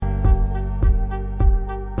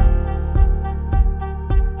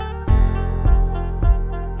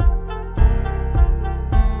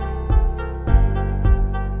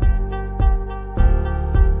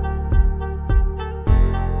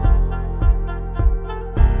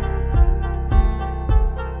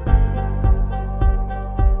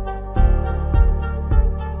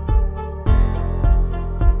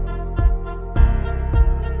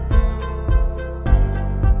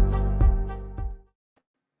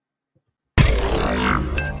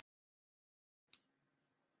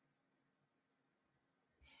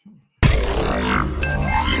Wake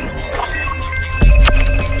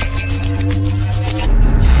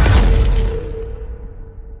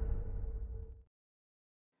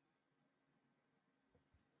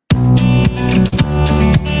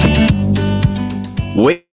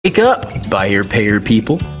up, buyer payer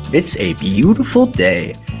people. It's a beautiful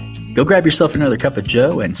day. Go grab yourself another cup of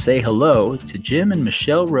joe and say hello to Jim and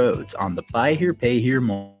Michelle Rhodes on the Buy Here Pay Here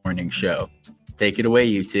morning show. Take it away,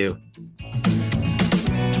 you two.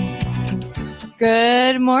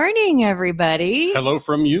 Good morning, everybody. Hello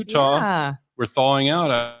from Utah. Yeah. We're thawing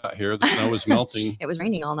out here. The snow is melting. It was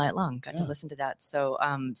raining all night long. Got to listen to that. So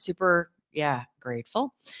super,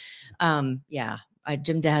 grateful. Jim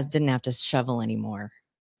didn't have to shovel anymore.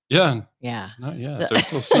 Yeah. Not yet. There's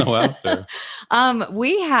still snow out there.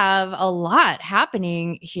 We have a lot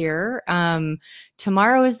happening here.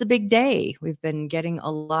 Tomorrow is the big day. We've been getting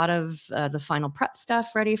a lot of the final prep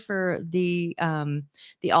stuff ready for the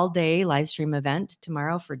all day live stream event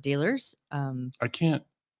tomorrow for dealers. I can't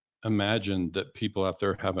imagine that people out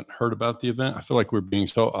there haven't heard about the event. I feel like we're being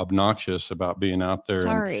so obnoxious about being out there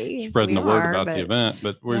and spreading the word about the event,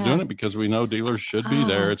 but we're doing it because we know dealers should be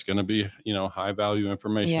there. It's going to be, high value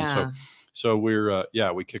information. Yeah. So we're,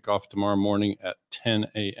 we kick off tomorrow morning at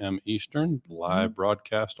 10 a.m. Eastern, live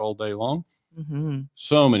broadcast all day long. Mm-hmm.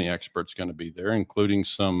 So many experts going to be there, including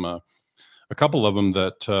a couple of them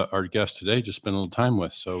that our guest today just spent a little time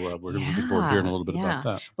with. So we're looking forward to hearing a little bit about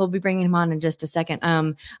that. We'll be bringing him on in just a second.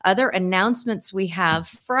 Other announcements we have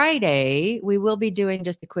Friday, we will be doing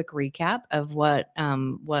just a quick recap of what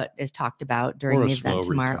is talked about during the event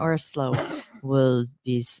tomorrow, or a slow.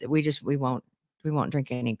 We won't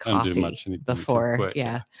drink any coffee before.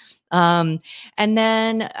 And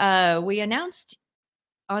then we announced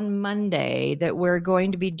on Monday that we're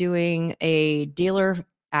going to be doing a dealer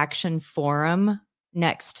action forum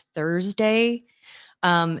next Thursday.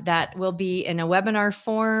 That will be in a webinar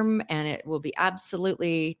form, and it will be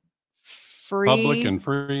absolutely free. Public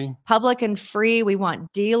and free. We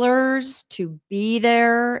want dealers to be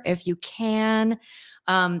there if you can.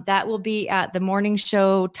 That will be at the morning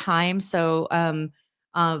show time. So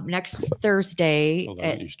next Thursday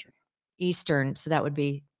at Eastern. So that would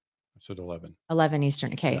be 11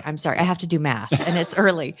 Eastern. Okay. Yeah. I'm sorry. I have to do math and it's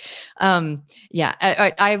early. I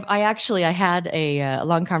had a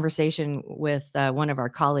long conversation with one of our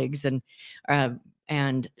colleagues and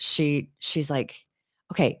she's like,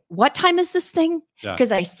 okay, what time is this thing?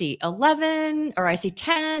 Because I see 11 or I see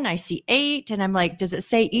 10, I see 8. And I'm like, does it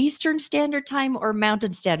say Eastern Standard Time or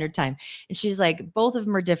Mountain Standard Time? And she's like, both of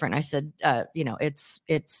them are different. I said,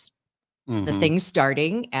 it's the thing's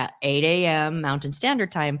starting at 8 a.m. Mountain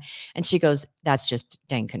Standard Time. And she goes, that's just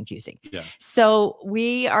dang confusing. Yeah. So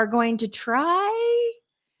we are going to try.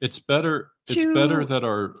 It's better that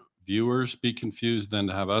our viewers be confused than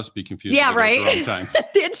to have us be confused. Yeah, right. At the wrong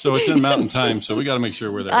time. So it's in Mountain Time. So we got to make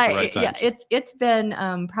sure we're there at the right time. Yeah, it's been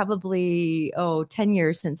probably 10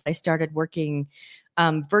 years since I started working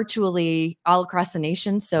virtually all across the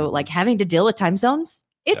nation. So like having to deal with time zones.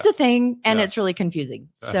 It's a thing, and it's really confusing.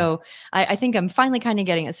 So I think I'm finally kind of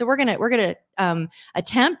getting it. So we're gonna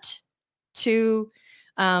attempt to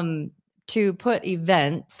put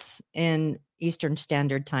events in Eastern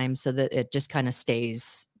Standard Time so that it just kind of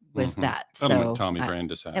stays with that. That'll make Tommy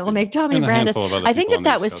Brandis happy. It will make Tommy Brandis. I think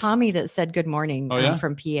that was Tommy that said good morning from PA.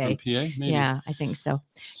 From PA, maybe? Yeah, I think so.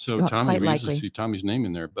 So Tommy, we usually see Tommy's name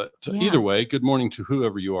in there. But either way, good morning to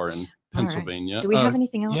whoever you are in Pennsylvania. Right. Do we have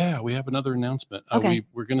anything else? Yeah, we have another announcement. Okay.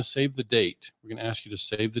 We're going to save the date. We're going to ask you to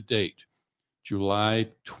save the date. July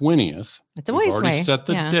 20th. It's a ways away. We've already set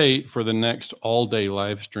the date for the next all-day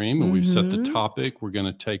live stream, and we've set the topic. We're going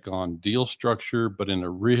to take on deal structure, but in a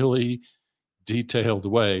really detailed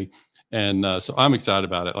way. And so I'm excited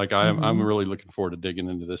about it. Like I'm really looking forward to digging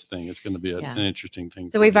into this thing. It's going to be an interesting thing.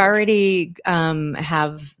 So we've already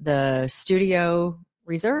have the studio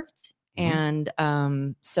reserved. And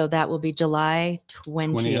so that will be July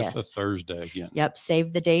 20th. A Thursday again. Yep.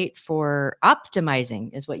 Save the date for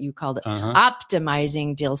optimizing is what you called it.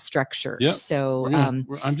 Optimizing deal structure. Yep. So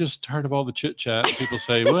I'm just tired of all the chit chat. People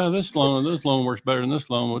say, well, this loan works better than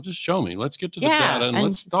this loan. Well, just show me. Let's get to the data and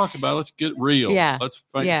let's talk about it. Let's get real. Yeah. Let's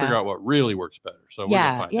figure out what really works better. So we're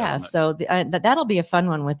going to find out. So that'll be a fun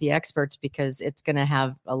one with the experts because it's going to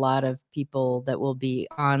have a lot of people that will be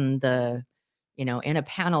on the in a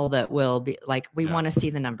panel that will be like, we want to see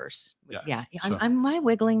the numbers. Yeah. So, I'm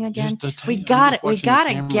wiggling again. We got it. We got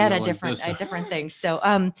to get a different thing. So,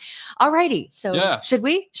 alrighty. So should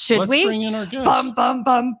we bring in our guest. Bum.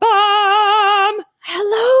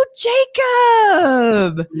 Hello,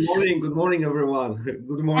 Jacob. Good morning, everyone.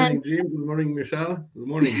 Good morning, Jim. Good morning, Michelle. Good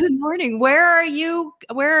morning. Good morning. Where are you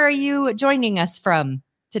joining us from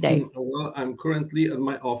today? Well, I'm currently at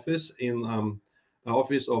my office in the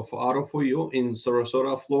office of Auto4U in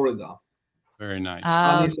Sarasota, Florida. Very nice.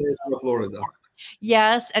 Sunny Sarasota, Florida.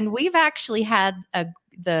 Yes, and we've actually had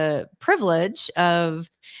the privilege of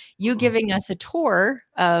you giving us a tour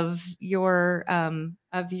of your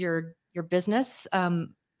business. That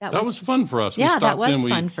was fun for us. Yeah, that was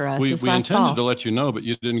fun for us. We intended to let you know, but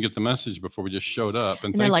you didn't get the message before we just showed up.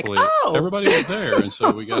 And thankfully, everybody was there. And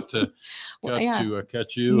so we got to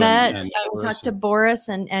catch you. And we talked to Boris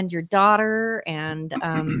and your daughter and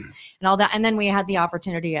all that. And then we had the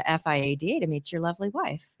opportunity at FIADA to meet your lovely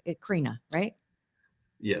wife, Karina, right?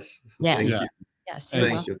 Yes. Yes. Thank you. Yes.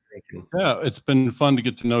 Thank you. Yeah, it's been fun to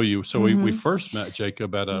get to know you. So we first met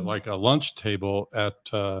Jacob at a lunch table at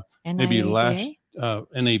maybe last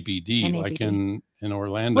NABD, like in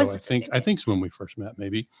Orlando. I think it's when we first met,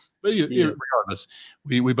 maybe. But regardless,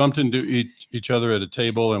 we bumped into each other at a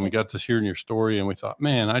table, and we got to hearing your story, and we thought,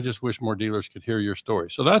 man, I just wish more dealers could hear your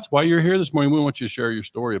story. So that's why you're here this morning. We want you to share your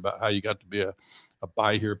story about how you got to be a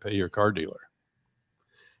buy here, pay here car dealer.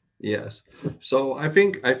 Yes. So I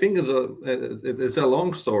think it's a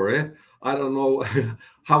long story. I don't know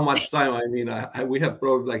how much time. I mean, we have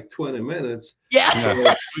probably like 20 minutes. Yeah.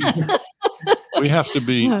 So we have to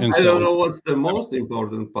be. I don't know what's the most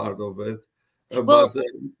important part of it, but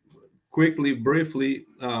quickly, briefly,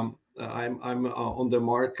 I'm on the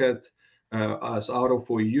market as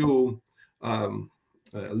Auto4U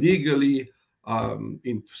legally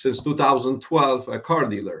since 2012, a car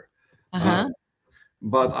dealer.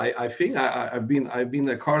 But I think I've been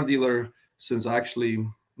a car dealer since actually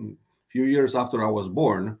a few years after I was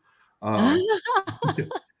born. I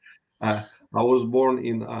was born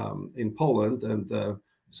in Poland, and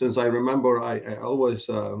since I remember, I always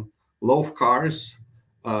love cars.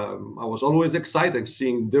 I was always excited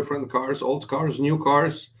seeing different cars, old cars, new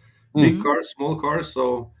cars, big cars, small cars.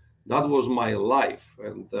 So that was my life,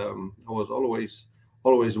 and I was always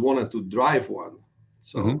wanted to drive one.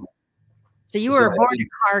 So. So you were born a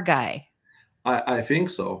car guy. I think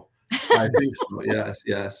so.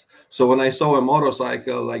 Yes. So when I saw a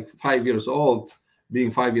motorcycle like 5 years old,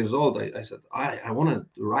 being 5 years old, I said, I want to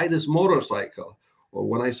ride this motorcycle. Or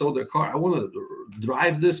when I saw the car, I want to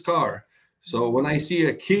drive this car. So when I see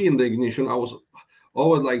a key in the ignition, I was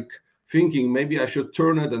always like thinking maybe I should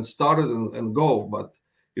turn it and start it and go. But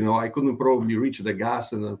I couldn't probably reach the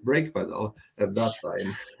gas and the brake pedal at that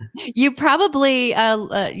time. You probably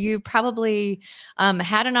had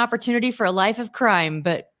an opportunity for a life of crime,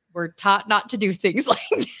 but were taught not to do things like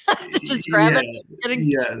that. To just grab it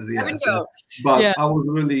and go. But I was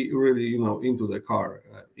really into the car,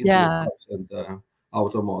 and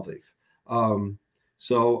automotive. I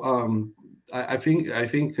think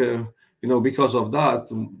because of that,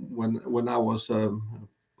 when I was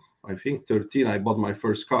I think 13, I bought my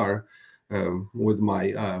first car with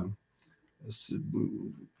my I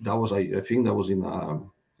think that was in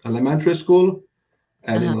elementary school,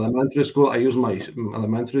 and in elementary school I used my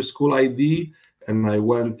elementary school ID, and I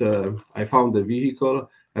went I found the vehicle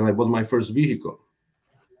and I bought my first vehicle.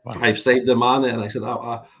 Wow. I saved the money and I said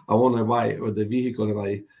I want to buy the vehicle,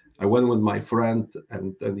 and I went with my friend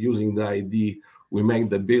and using the ID we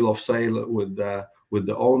made the bill of sale with the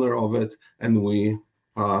owner of it, and we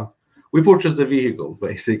purchased the vehicle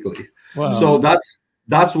basically. Wow. So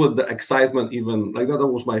that's what the excitement even like that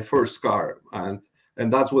was my first car, and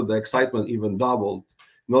that's what the excitement even doubled.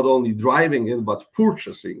 Not only driving it but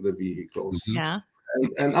purchasing the vehicles. Yeah.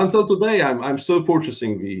 And until today, I'm still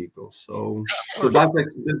purchasing vehicles. So that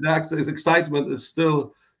excitement is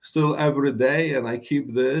still every day, and I keep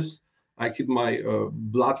my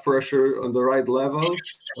blood pressure on the right level,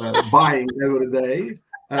 buying every day.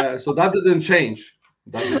 So that didn't change.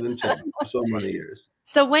 For so many years.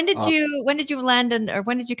 So when did you land or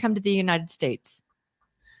when did you come to the United States?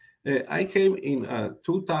 I came in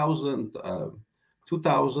 2000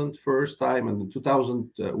 first time, and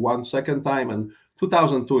 2001 second time, and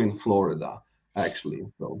 2002 in Florida actually.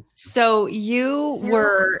 So you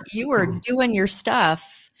were doing your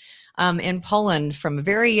stuff in Poland from a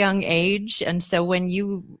very young age, and so when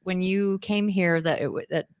you came here,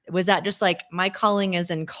 that was that just like my calling is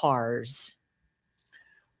in cars.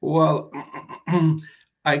 Well,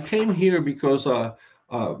 I came here because I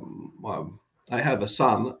have a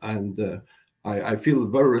son, and I feel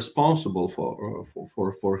very responsible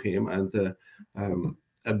for him. And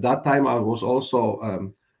at that time, I was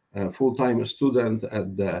also a full-time student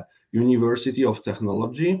at the University of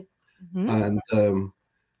Technology, and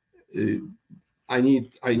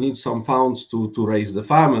I need some funds to raise the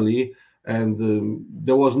family, and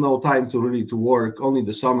there was no time to work, only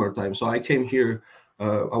the summertime. So I came here.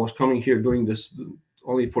 I was coming here during this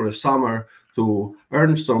only for the summer to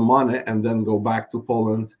earn some money and then go back to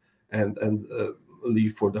Poland and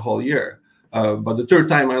leave for the whole year. But the third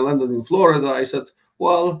time I landed in Florida, I said,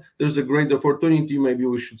 well, there's a great opportunity. Maybe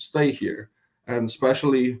we should stay here. And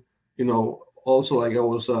especially, also like I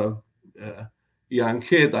was a young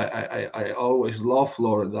kid, I always loved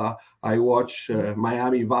Florida. I watch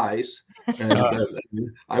Miami Vice, and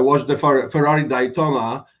I watched the Ferrari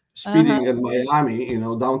Daytona speeding in Miami,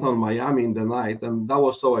 downtown Miami in the night, and that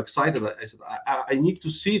was so excited. I said, I need to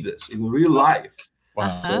see this in real life.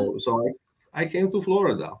 Wow. So I came to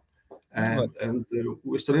Florida, and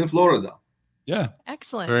we're still in Florida. Yeah.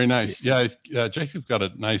 Excellent. Very nice. Yeah. Jakub's got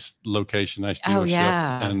a nice location, nice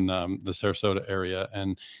dealership in the Sarasota area.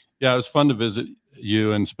 And yeah, it was fun to visit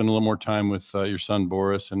you and spend a little more time with your son,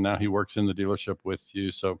 Boris. And now he works in the dealership with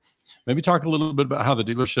you. So maybe talk a little bit about how the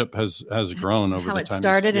dealership has grown over the time. How it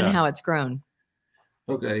started and how it's grown.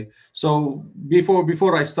 Okay. So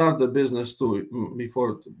before I started the business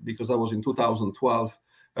because I was in 2012,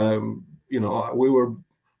 I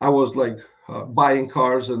was like buying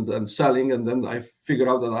cars and selling, and then I figured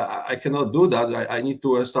out that I cannot do that. I need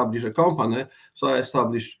to establish a company. So I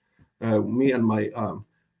established me and my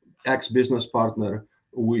ex-business partner.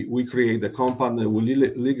 We create a company. We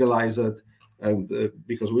legalize it, and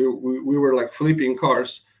because we were like flipping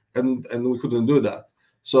cars, and we couldn't do that.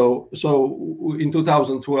 So in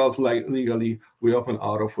 2012, like legally, we opened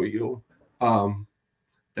Auto for You.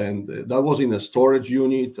 And that was in a storage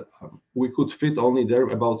unit. We could fit only there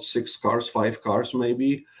about 5 cars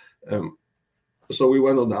maybe. So we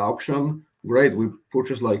went on the auction. Great, we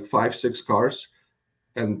purchased like 5-6 cars,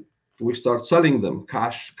 and we start selling them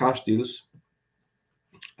cash deals.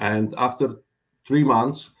 And after 3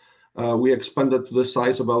 months, we expanded to the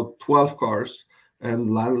size about 12 cars,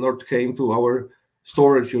 and landlord came to our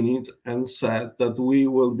storage unit and said that we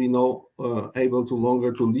will be no able to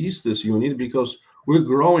longer to lease this unit because we're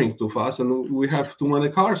growing too fast and we have too many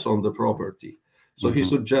cars on the property. So he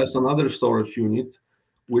suggests another storage unit,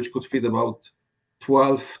 which could fit about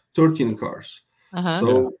 13 cars.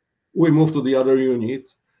 So we moved to the other unit.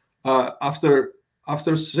 After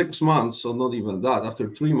 6 months, or not even that,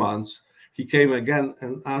 after 3 months, he came again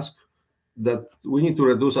and asked that we need to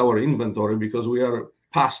reduce our inventory because we are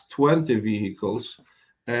past 20 vehicles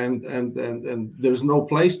and there's no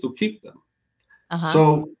place to keep them.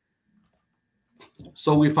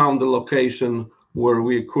 So we found the location where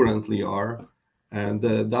we currently are, and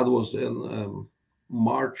that was in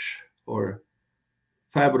March or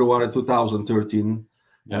February 2013.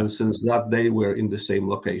 And since that day, we're in the same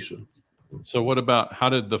location. So how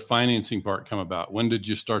did the financing part come about? When did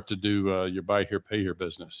you start to do your buy here, pay here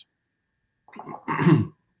business?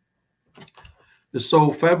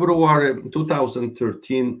 So February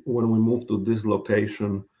 2013, when we moved to this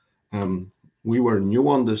location, we were new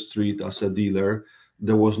on the street as a dealer.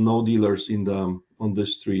 There was no dealers on the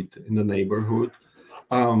street in the neighborhood.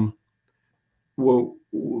 Well,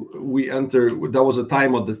 we entered. That was a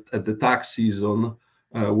time at the tax season.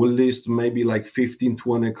 We leased maybe like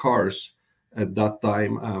 15-20 cars at that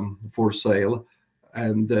time for sale,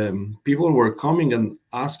 and people were coming and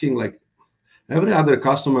asking, like every other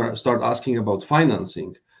customer start asking about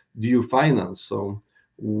financing. Do you finance? So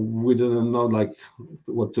we didn't know like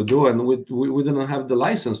what to do, and we didn't have the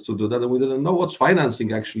license to do that, and we didn't know what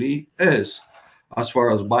financing actually is as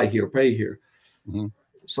far as buy here, pay here.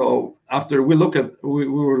 So after we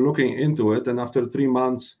were looking into it, and after 3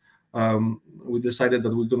 months, we decided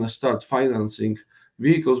that we're going to start financing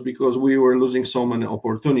vehicles because we were losing so many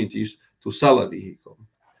opportunities to sell a vehicle.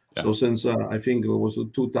 So since I think it was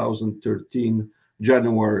 2013, June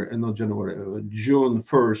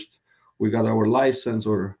 1st, we got our license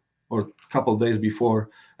or a couple of days before,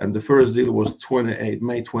 and the first deal was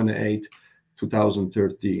May 28,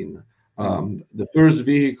 2013. The first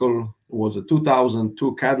vehicle was a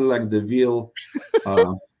 2002 Cadillac DeVille.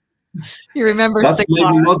 You remember that's the maybe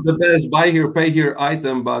car? Not the best buy here, pay here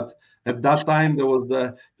item, but at that time there was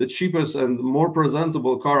the cheapest and more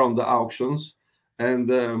presentable car on the auctions.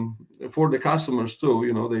 And for the customers too,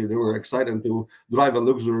 they were excited to drive a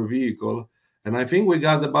luxury vehicle. And I think we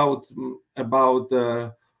got about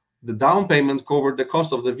the down payment covered the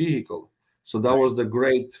cost of the vehicle. So that was the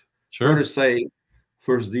great, very safe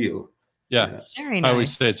first deal. Yeah. Very nice. I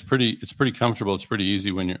always say it's pretty comfortable. It's pretty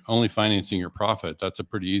easy when you're only financing your profit. That's a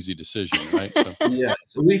pretty easy decision, right?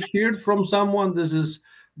 So we heard from someone. This is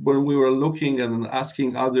when we were looking and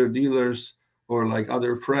asking other dealers or like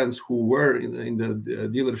other friends who were in the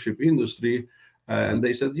dealership industry. And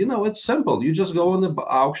they said, it's simple. You just go on the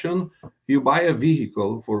auction, you buy a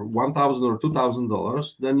vehicle for $1,000 or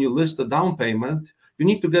 $2,000, then you list the down payment. You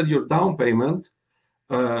need to get your down payment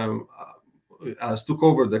as to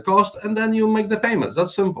cover the cost, and then you make the payments.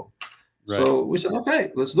 That's simple. Right. So we said,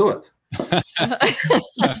 okay, let's do it.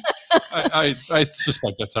 I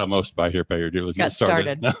suspect that's how most buy here, pay here dealers got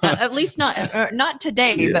started. At least not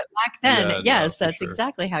today, but back then, yes, that's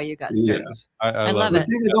exactly how you got started. Yes. I love it. I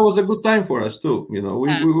think that was a good time for us too.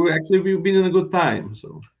 We've been in a good time.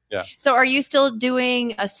 So yeah. So are you still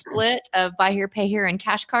doing a split of buy here, pay here, and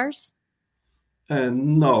cash cars?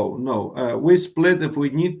 No. We split if we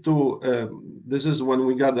need to. This is when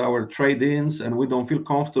we got our trade-ins and we don't feel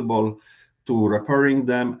comfortable to repairing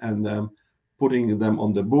them and putting them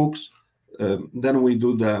on the books. Then we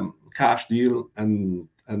do the cash deal and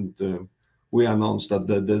we announce that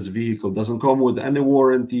this vehicle doesn't come with any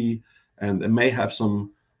warranty and it may have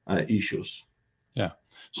some issues. Yeah.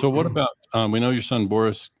 So what about, we know your son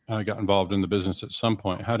Boris got involved in the business at some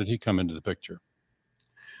point. How did he come into the picture?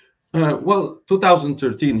 Well,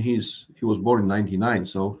 2013, he was born in 99.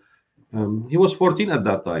 So he was 14 at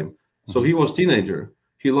that time. So he was teenager.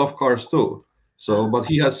 He loved cars too. So, but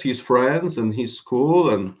he has his friends and his school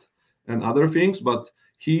and other things. But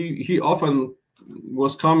he often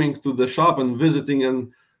was coming to the shop and visiting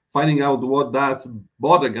and finding out what Dad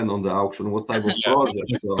bought again on the auction, what type of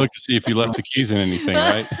project. So, look to see if you left the keys in anything,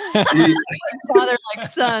 right? Father like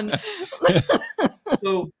son.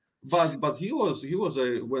 So, but he was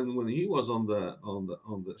when he was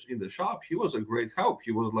in the shop, he was a great help.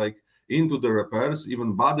 He was like into the repairs,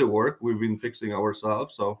 even body work. We've been fixing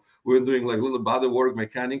ourselves, so we were doing like little body work,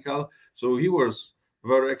 mechanical. So he was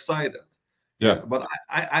very excited. Yeah. But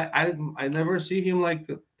I never see him like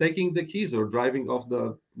taking the keys or driving off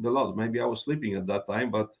the lot. Maybe I was sleeping at that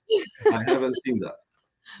time, but I haven't seen that.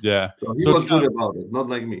 Yeah. So he was good about it, not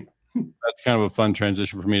like me. That's kind of a fun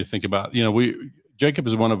transition for me to think about. Jacob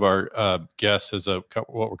is one of our guests as what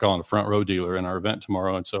we're calling a front row dealer in our event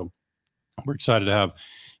tomorrow. And so we're excited to have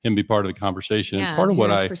him be part of the conversation. Yeah, and part of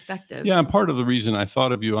what perspective. Yeah. And part of the reason I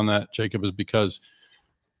thought of you on that, Jacob, is because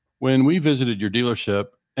when we visited your dealership,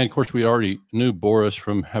 and of course we already knew Boris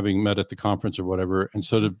from having met at the conference or whatever. And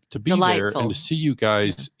so to be there and to see you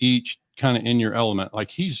guys each kind of in your element, like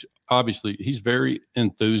he's very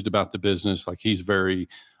enthused about the business. Like he's very,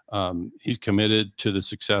 he's committed to the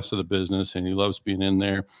success of the business and he loves being in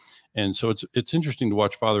there. And so it's interesting to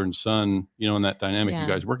watch father and son, in that dynamic, you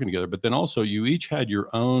guys working together, but then also you each had your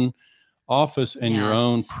own office and your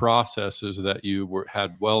own processes that you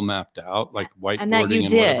had well mapped out, like whiteboarding. And that you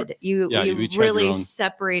did. You really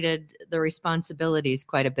separated the responsibilities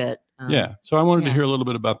quite a bit. So I wanted to hear a little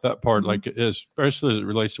bit about that part, like especially as it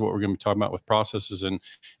relates to what we're going to be talking about with processes and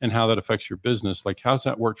how that affects your business. Like, how's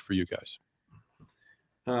that worked for you guys?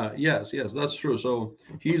 Yes, that's true. So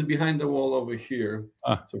he's behind the wall over here.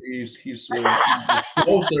 So he's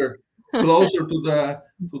closer to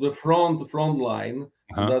the front line.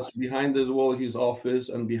 That's behind this wall, his office,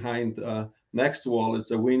 and behind next wall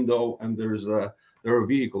it's a window, and there are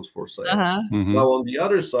vehicles for sale. Now on the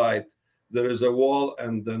other side there is a wall,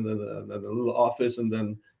 and then a little office, and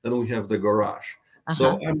then we have the garage.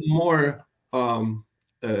 So I'm more. I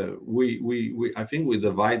think we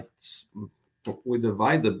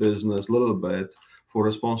divide the business a little bit for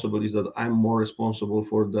responsibilities that I'm more responsible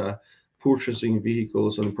for the purchasing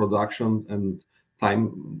vehicles and production and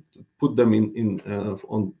time, put them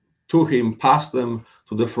on to him, pass them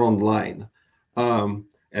to the front line.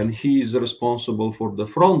 And he's responsible for the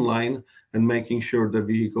front line and making sure the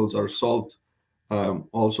vehicles are sold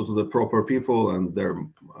also to the proper people, and their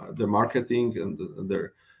marketing and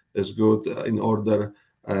their is good in order,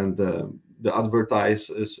 and the advertise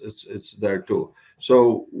it's there too.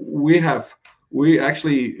 So we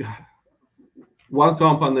actually one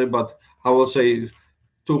company, but I will say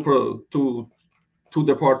two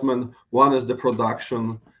department. One is the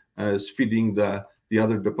production, is feeding the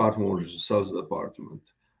other department, which is the sales department.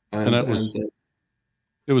 And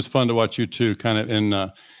it was fun to watch you two kind of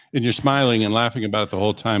and you're smiling and laughing about it the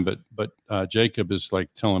whole time, but Jacob is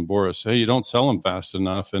like telling Boris, hey, you don't sell them fast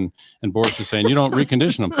enough, and Boris is saying you don't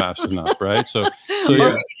recondition them fast enough, right? So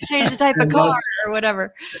yeah. Change the type of car or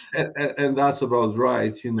whatever. And that's about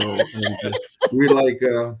right, And we're like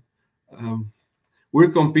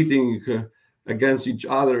we're competing against each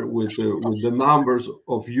other with the numbers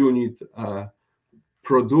of unit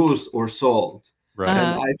produced or sold. Right.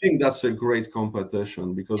 And I think that's a great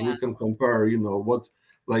competition, because we can compare, what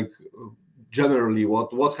generally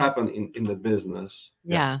what happened in the business.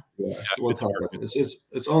 Yes, what happened.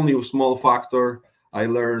 It's only a small factor I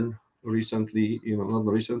learned recently, not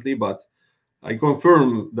recently, but I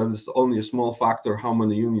confirm that it's only a small factor how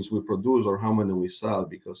many units we produce or how many we sell,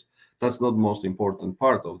 because that's not the most important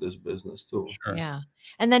part of this business too. Sure. Yeah.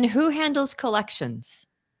 And then who handles collections?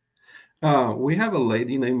 We have a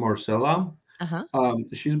lady named Marcella. Uh-huh.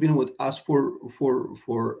 She's been with us for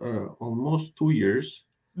almost 2 years,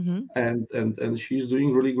 and she's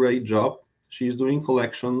doing really great job. She's doing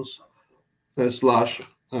collections slash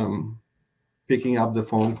picking up the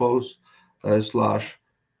phone calls slash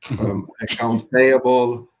account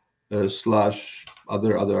payable slash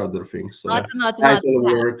other things. So Lots and lots and lots title of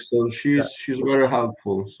work. So she's very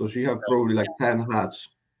helpful. So she have probably like 10 hats.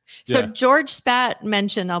 So George Spat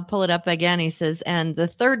mentioned, I'll pull it up again. He says, and the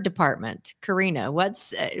third department, Karina. What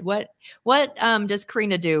does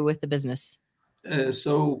Karina do with the business?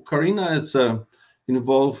 So Karina is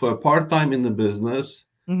involved part-time in the business.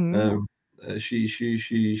 She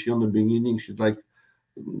on the beginning, she's like,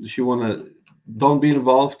 she wanna don't be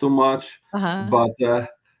involved too much, but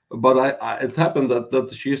it happened that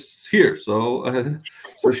she's here, so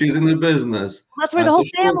so she's in the business. That's where the whole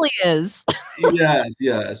family is.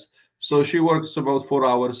 Yes. So she works about 4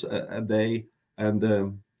 hours a day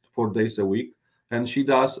and 4 days a week, and she's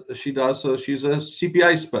a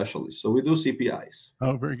CPI specialist. So we do CPIs.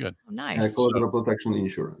 Oh, very good. Nice. Collateral protection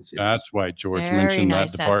insurance. Yes. That's why George Very mentioned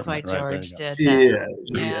nice. that department. That's why right? George did that.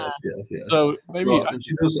 Yes. So maybe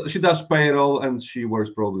she does payroll, and she wears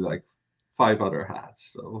probably like 5 other hats.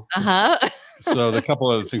 So So the couple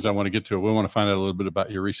other things I want to get to, we want to find out a little bit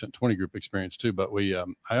about your recent 20 group experience too, but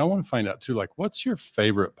I want to find out too, like, what's your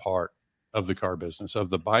favorite part of the car business, of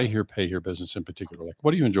the buy here, pay here business in particular? Like,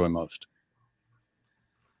 what do you enjoy most?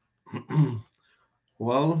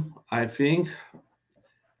 Well, I think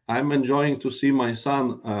I'm enjoying to see my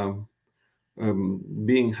son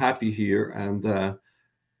being happy here, and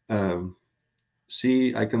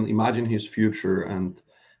see, I can imagine his future, and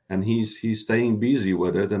he's staying busy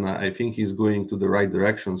with it, and I think he's going to the right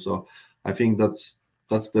direction. So I think that's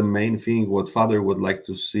the main thing what father would like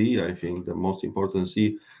to see. I think the most important,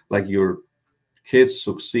 see like your kids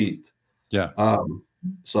succeed.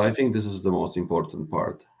 So I think this is the most important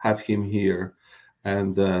part. Have him here,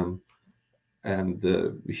 and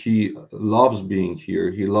he loves being here.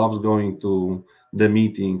 He loves going to the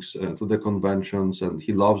meetings, to the conventions, and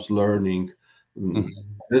he loves learning,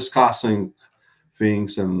 discussing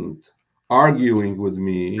things, and arguing with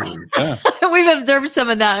me. We've observed some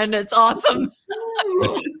of that, and it's awesome.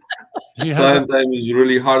 Sometimes it's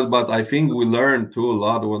really hard, but I think we learn too a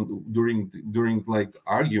lot during like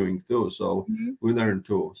arguing too. So we learn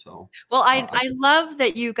too. So well, I love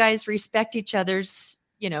that you guys respect each other's.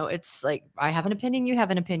 It's like I have an opinion, you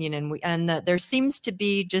have an opinion, and there seems to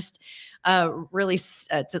be just really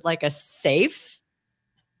like a safe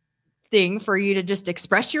thing for you to just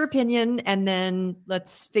express your opinion, and then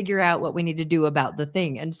let's figure out what we need to do about the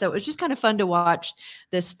thing. And so it's just kind of fun to watch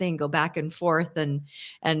this thing go back and forth, and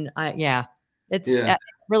it's a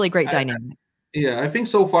really great dynamic. I think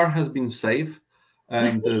so far has been safe,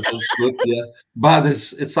 and that's good. But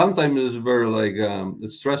it's sometimes it's very like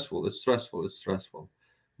it's stressful.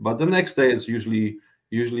 But the next day it's usually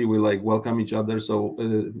we like welcome each other. So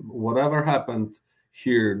whatever happened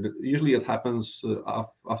here, usually it happens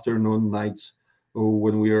afternoon, nights,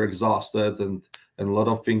 when we are exhausted and a lot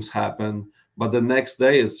of things happen. But the next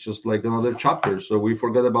day it's just like another chapter. So we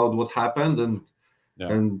forget about what happened, and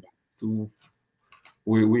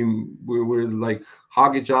we like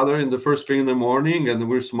hug each other in the first thing in the morning, and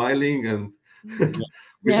we're smiling, and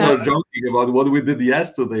we start joking about what we did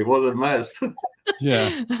yesterday. What a mess.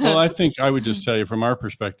 Well, I think I would just tell you from our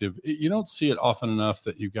perspective, you don't see it often enough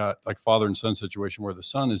that you've got like father and son situation where the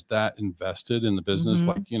son is that invested in the business.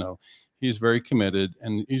 Like, he's very committed,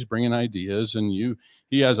 and he's bringing ideas, and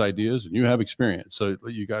he has ideas, and you have experience. So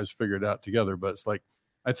you guys figure it out together. But it's like,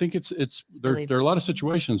 I think there are a lot of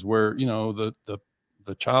situations where,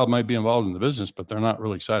 the child might be involved in the business, but they're not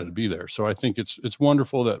really excited to be there. So I think it's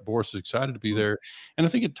wonderful that Boris is excited to be there. And I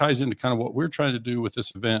think it ties into kind of what we're trying to do with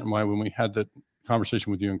this event, and why when we had that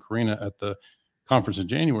conversation with you and Karina at the conference in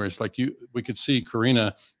January, it's like we could see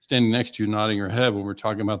Karina standing next to you, nodding her head when we're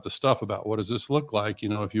talking about the stuff about what does this look like?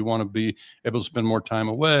 If you want to be able to spend more time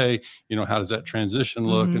away, how does that transition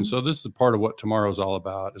look? And so this is part of what tomorrow's all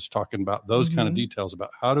about, is talking about those kind of details about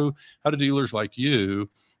how do dealers like you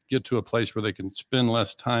get to a place where they can spend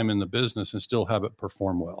less time in the business and still have it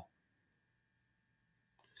perform well.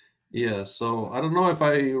 So I don't know if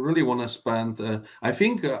I really want to spend. I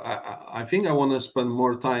think I want to spend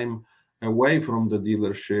more time away from the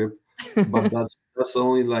dealership, but that's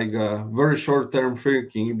only like a very short-term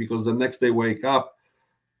thinking, because the next day wake up,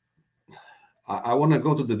 I want to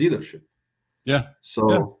go to the dealership.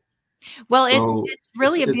 Well, it's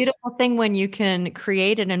really a beautiful thing when you can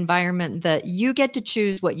create an environment that you get to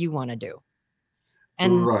choose what you want to do.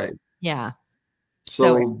 And right. Yeah.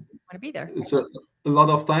 So I want to be there. It's a lot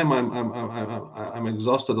of time. I'm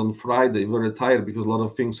exhausted on Friday, very tired because a lot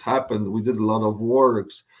of things happened. We did a lot of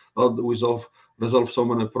works, we resolved so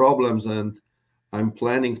many problems, and I'm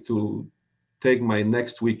planning to take my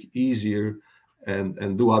next week easier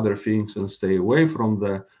and do other things and stay away from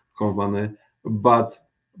the company. But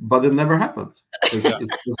it never happened. It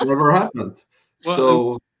never happened.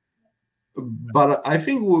 Well, but I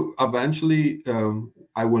think eventually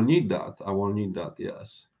I will need that.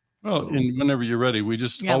 Yes. Well, and whenever you're ready,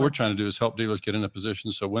 all we're trying to do is help dealers get in a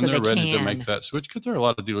position. So when they're ready to make that switch, because there are a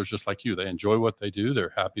lot of dealers just like you, they enjoy what they do.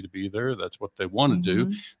 They're happy to be there. That's what they want to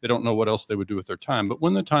do. They don't know what else they would do with their time. But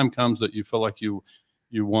when the time comes that you feel like you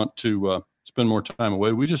want to spend more time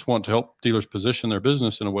away, we just want to help dealers position their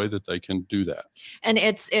business in a way that they can do that. And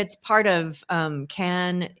it's part of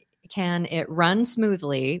can it run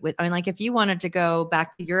smoothly with, like if you wanted to go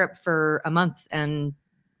back to Europe for a month and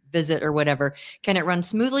visit or whatever, can it run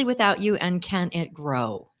smoothly without you, and can it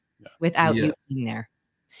grow without you being there?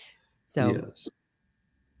 So yes.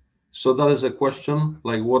 So that is a question,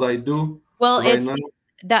 like what I do. Well, it's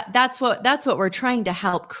that's what we're trying to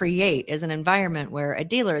help create, is an environment where a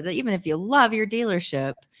dealer, that even if you love your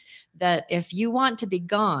dealership, that if you want to be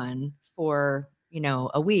gone for,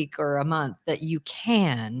 a week or a month, that you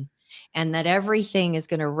can, and that everything is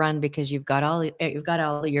going to run because you've got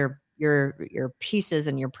all your pieces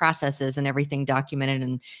and your processes and everything documented,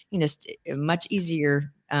 and a much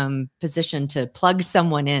easier position to plug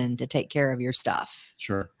someone in to take care of your stuff.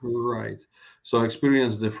 Sure. Right. So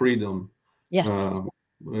experience the freedom. Yes.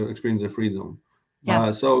 Experience the freedom.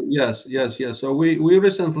 Yeah. So yes. So we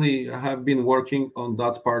recently have been working on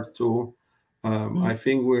that part too. I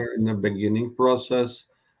think we're in the beginning process.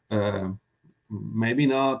 Maybe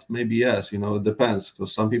not, maybe yes. It depends,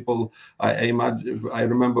 because some people, I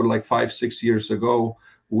remember like 5-6 years ago,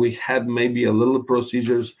 we had maybe a little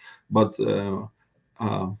procedures, but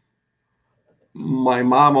my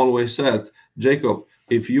mom always said, Jacob,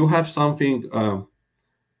 if you have something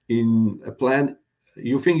in a plan,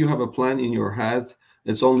 you think you have a plan in your head,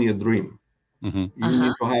 it's only a dream. You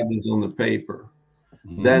need to have this on the paper.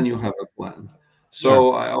 Then you have a plan.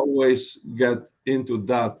 So I always get into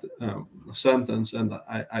that sentence, and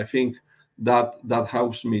I think that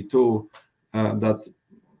helps me too. That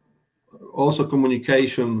also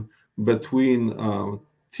communication between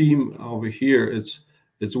team over here.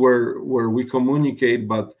 It's where we communicate,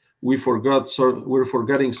 but we're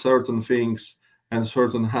forgetting certain things and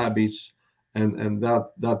certain habits, and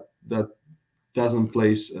that doesn't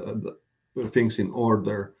place things in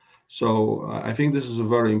order. So I think this is a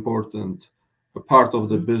very important part of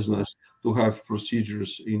the business, to have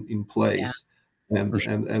procedures in place, and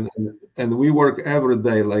we work every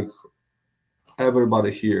day like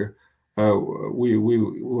everybody here. We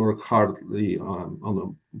work hardly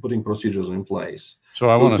on putting procedures in place. So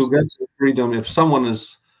I want to get freedom. If someone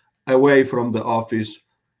is away from the office,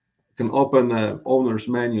 can open an owner's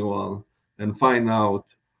manual and find out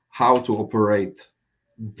how to operate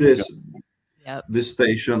this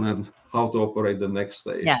station and how to operate the next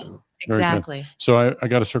station. Yes, exactly. So I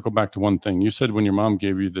got to circle back to one thing. You said when your mom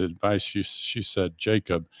gave you the advice, she said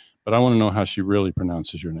Jacob, but I want to know how she really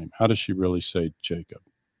pronounces your name. How does she really say Jacob?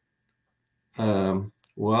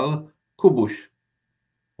 Well, Kubuś.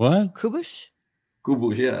 What? Kubuś?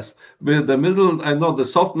 Kubuś, yes. But the middle, I know the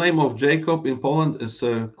soft name of Jacob in Poland is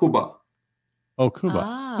Kuba. Oh,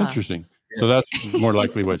 Kuba. Interesting. Yeah. So that's more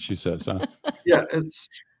likely what she says, huh? Yeah, it's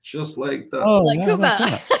just like that. Oh, like Kuba.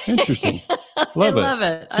 Like interesting. Love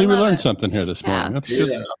it. See, we learned something here this morning. That's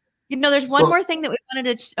good stuff. There's one more thing that we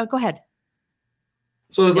wanted to. Oh, go ahead.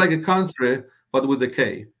 So it's like a country, but with a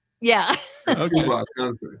K. Yeah. Okay. Cuba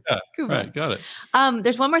country. Yeah. Cuba. Right. Got it.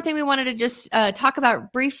 There's one more thing we wanted to just talk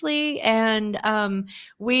about briefly, and I've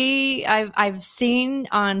seen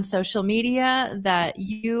on social media that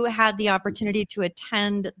you had the opportunity to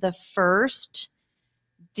attend the first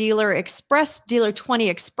Dealer 20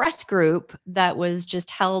 Express group that was just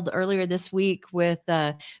held earlier this week with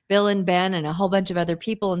Bill and Ben and a whole bunch of other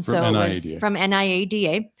people. And so it was from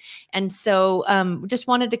NIADA. And so just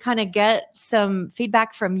wanted to kind of get some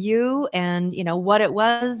feedback from you, and, what it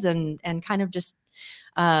was, and kind of just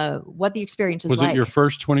what the experience was like. Was it your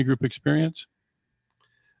first 20 group experience?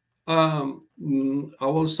 I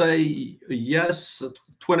will say yes.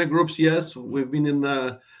 20 groups, yes. We've been in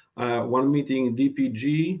one meeting,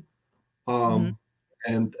 DPG,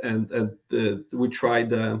 and we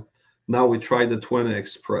tried. Now we tried the 20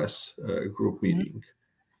 Express group meeting.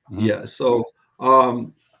 Yeah. So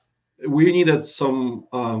we needed some.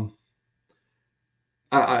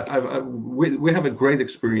 We have a great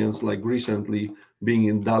experience, like recently being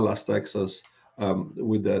in Dallas, Texas,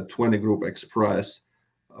 with the 20 Group Express.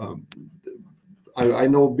 I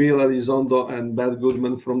know Bill Elizondo and Beth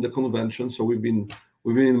Goodman from the convention, so we've been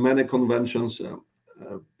in many conventions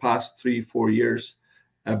past 3-4 years,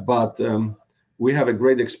 but we have a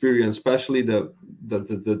great experience. Especially the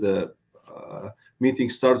meeting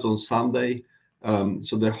starts on Sunday,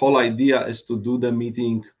 so the whole idea is to do the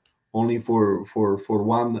meeting only for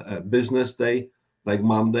one business day, like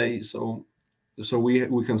Monday, so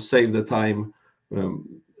we can save the time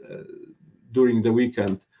during the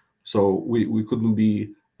weekend. So we couldn't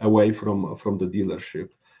be away from the dealership.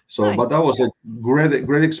 So, nice. But that was a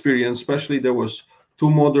great experience. Especially there was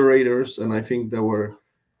 2 moderators, and I think they're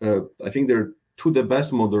 2 the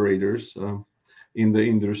best moderators in the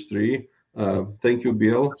industry. Thank you,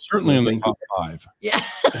 Bill. Certainly in the top 5. Yeah.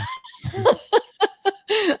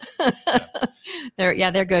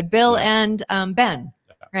 They're good. Bill and Ben,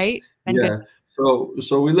 right? Ben, yeah. Good.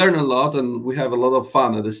 So we learn a lot, and we have a lot of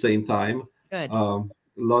fun at the same time. Good.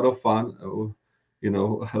 A lot of fun, a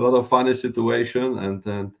lot of funny situation,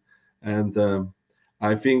 and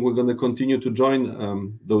I think we're going to continue to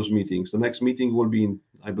join those meetings. The next meeting will be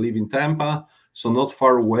I believe in Tampa, so not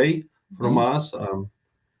far away from us.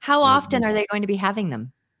 How often are they going to be having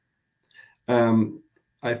them?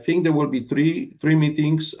 I think there will be three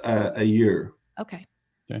meetings a year. Okay.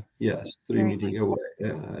 Yes, 3 meetings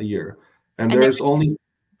a year, and there's only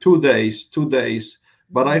 2 days.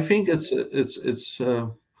 But I think it's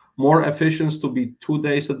more efficient to be 2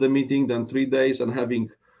 days at the meeting than 3 days, and having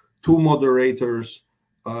 2 moderators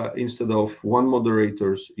instead of 1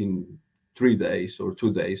 moderators in 3 days or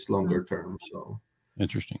 2 days longer term. So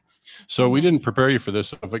interesting. So we didn't prepare you for this.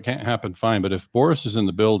 So if it can't happen, fine. But if Boris is in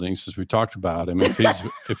the building, since we talked about him, if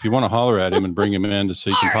you want to holler at him and bring him in so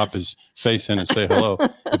he can pop his face in and say hello.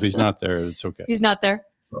 If he's not there, it's okay. He's not there.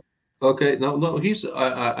 Okay. No. He's.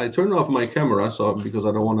 I turned off my camera because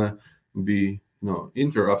I don't want to be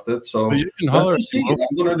interrupted. So well, you can holler.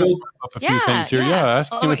 I'm gonna go up a few things here. Yeah.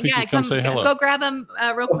 Ask him if he can come say hello. Go grab him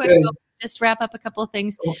real quick. Okay. We'll just wrap up a couple of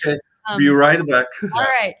things. Okay. Be right back. All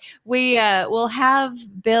right. We'll have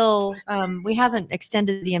Bill. We haven't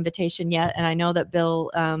extended the invitation yet, and I know that Bill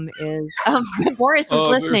is. Boris is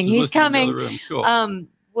listening. He's coming. Cool.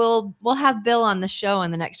 We'll have Bill on the show in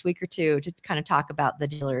the next week or two to kind of talk about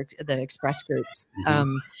the express groups,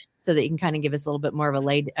 so that you can kind of give us a little bit more of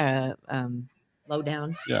a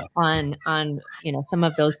lowdown on some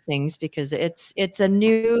of those things, because it's a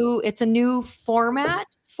new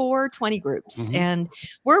format for 20 groups, and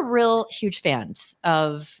we're real huge fans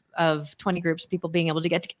of 20 groups, people being able to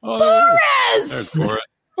get to Boris.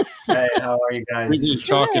 Hey, how are you guys? We just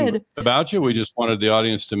talking about you. We just wanted the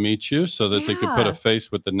audience to meet you so that they could put a face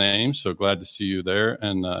with the name. So glad to see you there.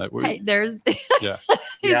 And there's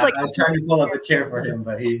He's like, I'm trying to pull up a chair for him,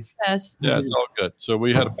 but it's all good. So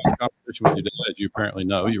we had a fun conversation with you today, as you apparently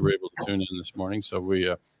know. You were able to tune in this morning. So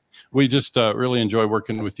we just really enjoy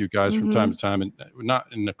working with you guys from time to time, and not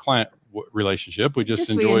in the client relationship. We just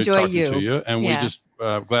enjoy talking to you, and we just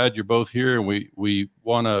glad you're both here, and we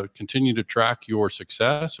want to continue to track your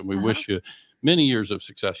success, and we wish you many years of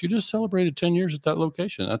success. You just celebrated 10 years at that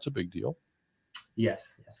location. That's a big deal. Yes,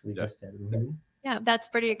 we just did. Yeah, that's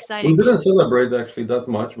pretty exciting. We didn't celebrate actually that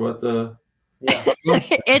much, but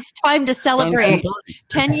it's time to celebrate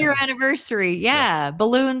 10-year anniversary. Yeah,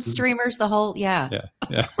 balloons, streamers, the whole. Yeah.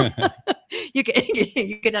 You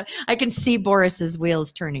can. I can see Boris's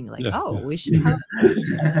wheels turning. Like, we should have this.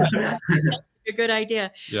 A good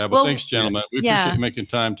idea. Yeah, well, thanks, gentlemen. We appreciate you making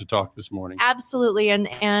time to talk this morning. Absolutely,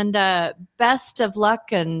 and best of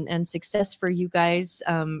luck and success for you guys.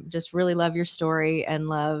 Just really love your story and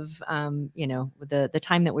love the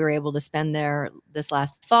time that we were able to spend there this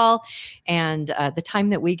last fall, and the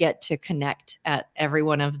time that we get to connect at every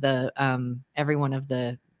one of the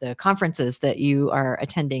the conferences that you are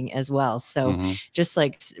attending as well. So just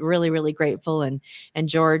like really, really grateful. And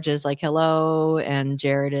George is like, hello. And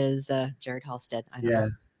Jared is Jared Halstead. I know.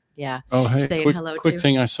 Yeah. Oh, hey, saying hello quick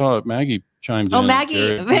thing. I saw Maggie chimed in. Oh,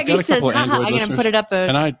 Maggie says, I'm going to put it up.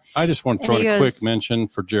 And I just want to throw a quick mention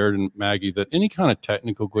for Jared and Maggie that any kind of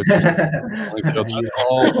technical glitches,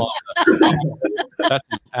 that's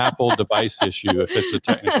an Apple device issue if it's a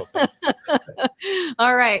technical thing.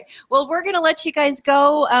 All right. Well, we're going to let you guys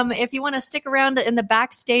go. If you want to stick around in the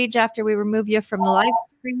backstage after we remove you from the live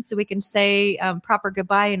stream so we can say proper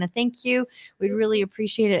goodbye and a thank you, we'd really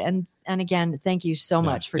appreciate it. And again, thank you so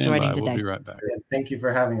much for joining today. We'll be right back. Thank you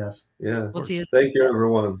for having us. Yeah. We'll see you. Thank you,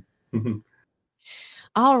 everyone.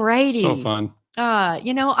 All righty. So fun.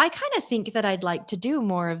 I kind of think that I'd like to do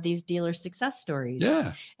more of these dealer success stories.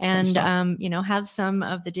 Yeah. And, have some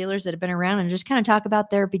of the dealers that have been around and just kind of talk about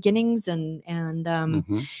their beginnings and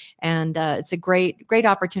it's a great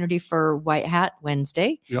opportunity for White Hat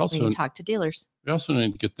Wednesday. We also when you talk to dealers. We also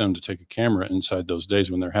need to get them to take a camera inside those days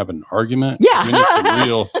when they're having an argument. Yeah. We need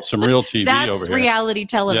some real TV That's over here. Reality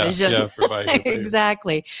television. Yeah, for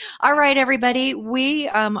exactly. All right, everybody. We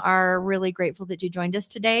are really grateful that you joined us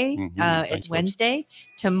today. It's Wednesday.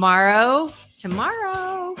 Tomorrow.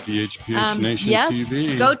 BHPH Nation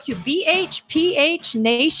TV. Go to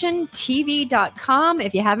BHPHNationTV.com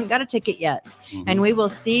if you haven't got a ticket yet. And we will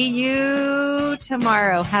see you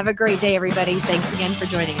tomorrow. Have a great day, everybody. Thanks again for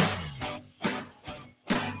joining us.